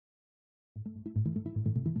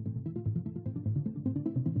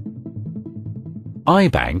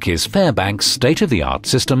iBank is Fairbank's state-of-the-art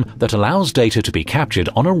system that allows data to be captured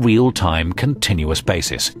on a real-time, continuous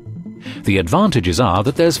basis. The advantages are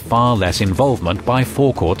that there's far less involvement by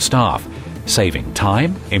forecourt staff, saving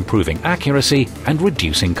time, improving accuracy, and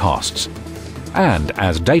reducing costs. And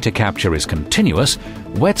as data capture is continuous,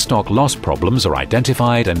 wetstock loss problems are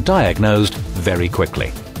identified and diagnosed very quickly.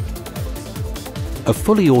 A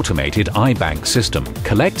fully automated iBank system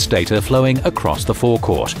collects data flowing across the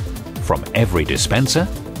forecourt, from every dispenser,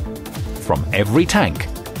 from every tank,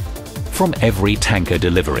 from every tanker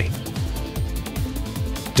delivery.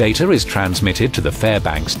 Data is transmitted to the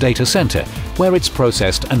Fairbank's data center, where it's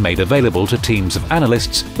processed and made available to teams of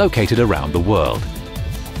analysts located around the world.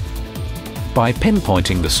 By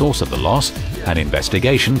pinpointing the source of the loss, an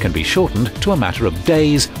investigation can be shortened to a matter of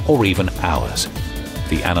days or even hours.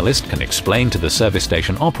 The analyst can explain to the service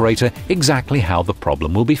station operator exactly how the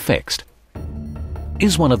problem will be fixed.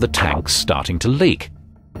 Is one of the tanks starting to leak?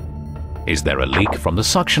 Is there a leak from the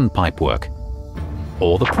suction pipework?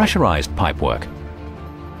 Or the pressurized pipework?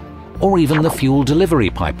 Or even the fuel delivery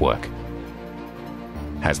pipework?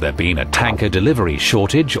 Has there been a tanker delivery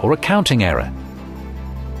shortage or a counting error?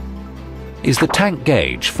 Is the tank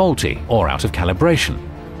gauge faulty or out of calibration?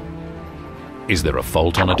 Is there a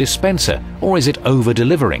fault on a dispenser, or is it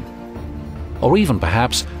over-delivering? Or even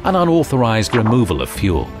perhaps an unauthorized removal of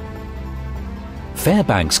fuel?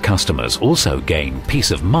 Fairbank's customers also gain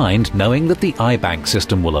peace of mind knowing that the iBank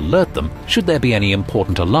system will alert them should there be any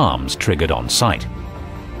important alarms triggered on site.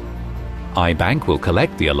 iBank will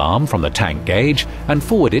collect the alarm from the tank gauge and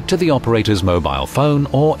forward it to the operator's mobile phone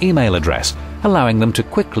or email address, allowing them to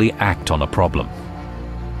quickly act on a problem.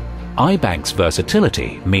 iBank's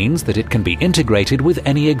versatility means that it can be integrated with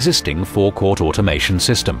any existing forecourt automation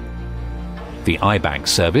system. The iBank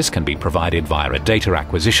service can be provided via a data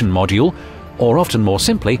acquisition module, or often more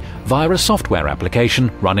simply, via a software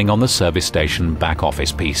application running on the service station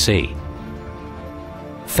back-office PC.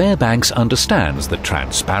 Fairbanks understands that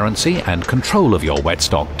transparency and control of your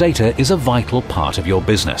wetstock data is a vital part of your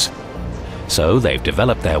business. So they've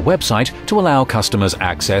developed their website to allow customers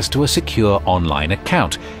access to a secure online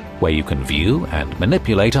account where you can view and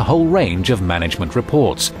manipulate a whole range of management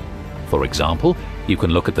reports. For example, you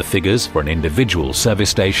can look at the figures for an individual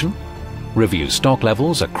service station, review stock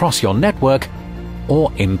levels across your network,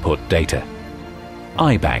 or input data.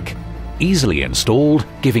 iBank, easily installed,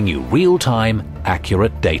 giving you real-time,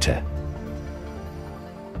 accurate data.